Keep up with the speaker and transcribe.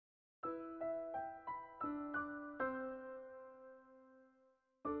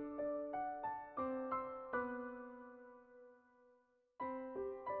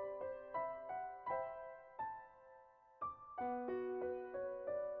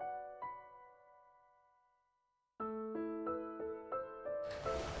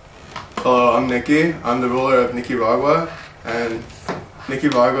Hello, I'm Nicky. I'm the ruler of Nickyragua, and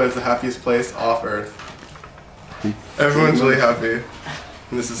Nickyragua is the happiest place off Earth. Everyone's really happy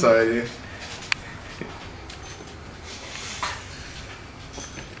in this society.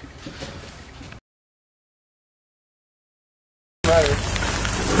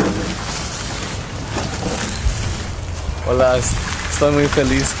 Hola, estoy muy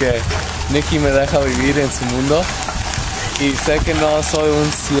feliz que Nicky me deja vivir en su mundo y sé que no soy un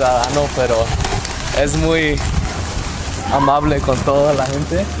ciudadano, pero es muy amable con toda la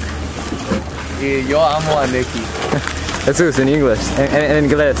gente y yo amo a Nicky. Eso es en English, en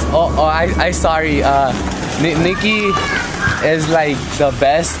inglés. I sorry, Nicky is like the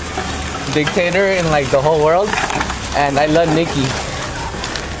best dictator in like the whole world and I love Nicky.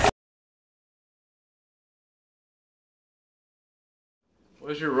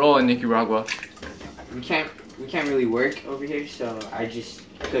 What's your role in Nickyragua? We can't really work over here, so I just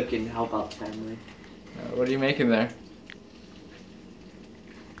cook and help out the family. What are you making there?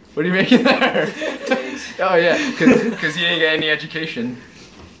 What are you making there? Oh yeah, because you didn't get any education.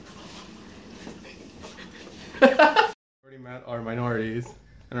 Already met our minorities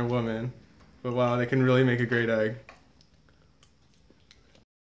and our women, but wow, they can really make a great egg.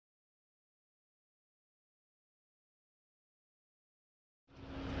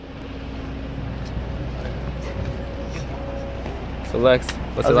 So Lex,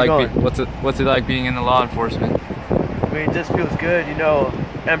 what's it like being in the law enforcement? I mean, it just feels good, you know.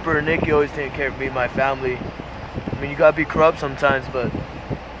 Emperor Nicky always taking care of me and my family. I mean, you gotta be corrupt sometimes, but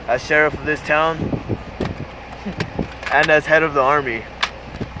as sheriff of this town and as head of the army,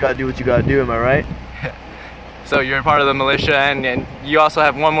 you gotta do what you gotta do, am I right? So you're part of the militia and you also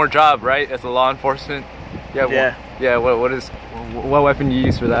have one more job, right? As a law enforcement? Yeah. What weapon do you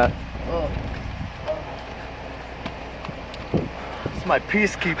use for that? It's my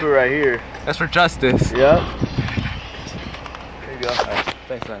peacekeeper right here. That's for justice. Yeah. There you go. Alright,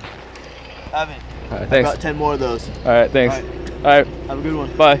 thanks man. Have it. Alright, thanks. I got 10 more of those. Alright, thanks. Alright. Have a good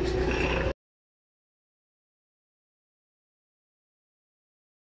one. Bye.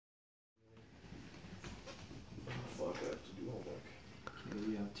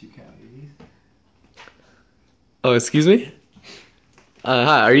 Oh, excuse me?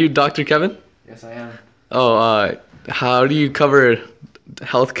 Hi, are you Dr. Kevin? Yes, I am. Oh, how do you cover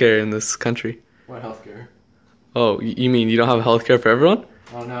healthcare in this country? What healthcare? Oh, you mean you don't have healthcare for everyone?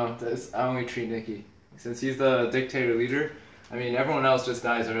 Oh no, I only treat Nicky. Since he's the dictator leader, I mean everyone else just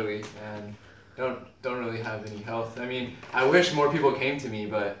dies early and don't really have any health. I mean, I wish more people came to me,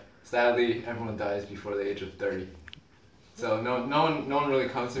 but sadly everyone dies before the age of 30. So no one really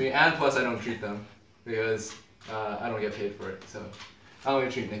comes to me, and plus I don't treat them because I don't get paid for it. So I only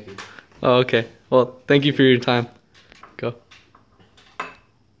treat Nicky. Oh, okay. Well, thank you for your time. Go.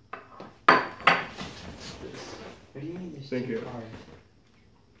 Thank you.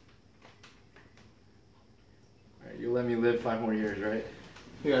 Alright, you let me live 5 more years, right?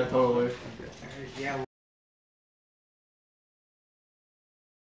 Yeah, totally. Yeah.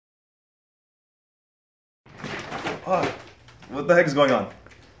 Oh, what the heck is going on?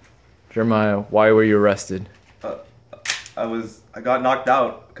 Jeremiah, why were you arrested? I got knocked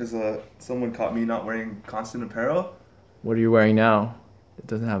out because someone caught me not wearing constant apparel. What are you wearing now? It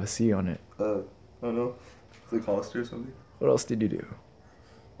doesn't have a C on it. I don't know. It's a Hollister or something. What else did you do?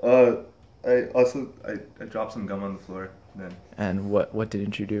 I dropped some gum on the floor then. And what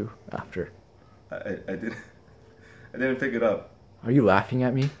didn't you do after? I didn't pick it up. Are you laughing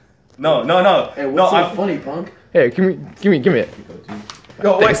at me? No. Hey, what's so funny, punk? Hey, give me it.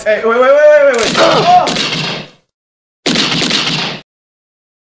 Yo, wait, Thanks. hey, wait. Oh!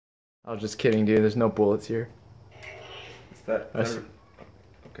 I was just kidding, dude. There's no bullets here. Is that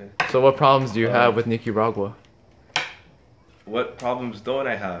okay? So what problems do you have with Nickyragua? What problems don't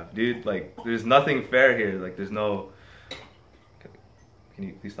I have, dude? Like, there's nothing fair here. Like, there's no. Can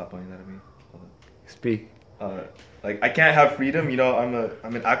you please stop pointing that at me? Hold on. Speak. Like, I can't have freedom. You know,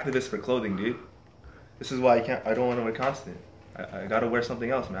 I'm an activist for clothing, dude. This is why I don't want to wear constant. I gotta wear something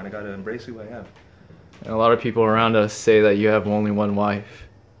else, man. I gotta embrace who I am. And a lot of people around us say that you have only one wife.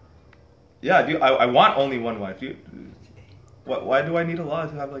 Yeah, dude. I want only one wife, dude. Why do I need a law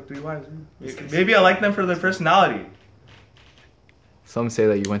to have like 3 wives? Dude? Maybe I like them for their personality. Some say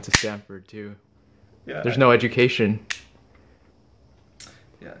that you went to Stanford too. Yeah. There's no education.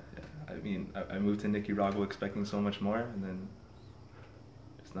 Yeah. I mean, I moved to Nickyragua expecting so much more, and then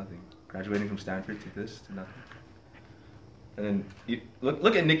it's nothing. Graduating from Stanford to this to nothing. And then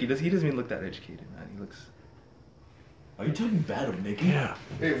look at Nicky. He doesn't even look that educated, man. He looks. Are you talking bad of Nicky? Yeah.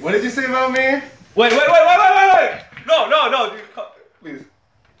 Hey, what did you say about me? Wait! No, dude, please.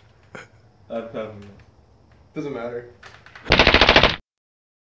 Doesn't matter.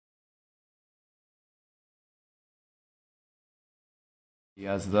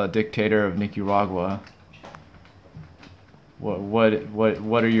 As the dictator of Nicaragua,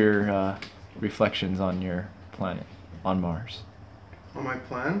 what are your reflections on your planet, on Mars? On my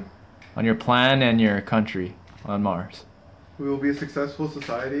plan, On your plan and your country on Mars. we will be a successful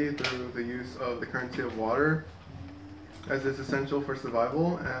society through the use of the currency of water, as it's essential for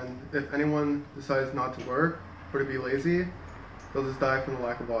survival, and if anyone decides not to work or to be lazy, they'll just die from the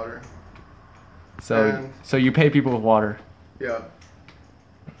lack of water. So you pay people with water. Yeah.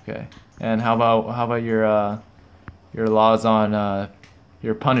 Okay. And how about your laws on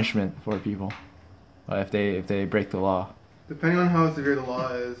your punishment for people if they break the law? Depending on how severe the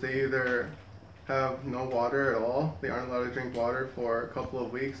law is, they either have no water at all, they aren't allowed to drink water for a couple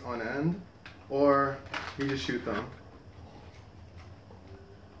of weeks on end, or you just shoot them.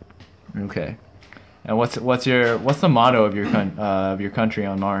 Okay. And what's the motto of your country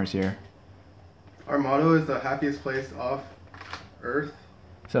on Mars here? Our motto is the happiest place off Earth.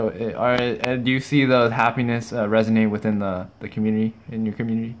 So do you see the happiness resonate within the community, in your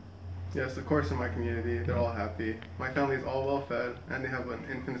community? Yes, of course in my community, they're all happy. My family is all well fed, and they have an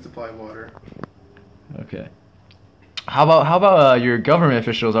infinite supply of water. Okay. How about your government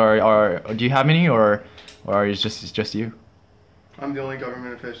officials? Do you have any, or is just you? I'm the only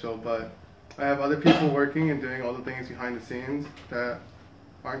government official, but I have other people working and doing all the things behind the scenes that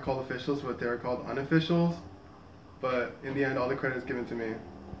aren't called officials, but they're called unofficials. But in the end, all the credit is given to me.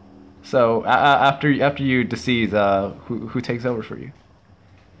 So after you decease, who takes over for you?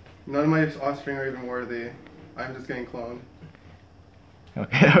 None of my offspring are even worthy. I'm just getting cloned.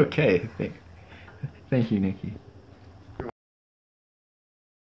 Okay. Thank you, Nicky.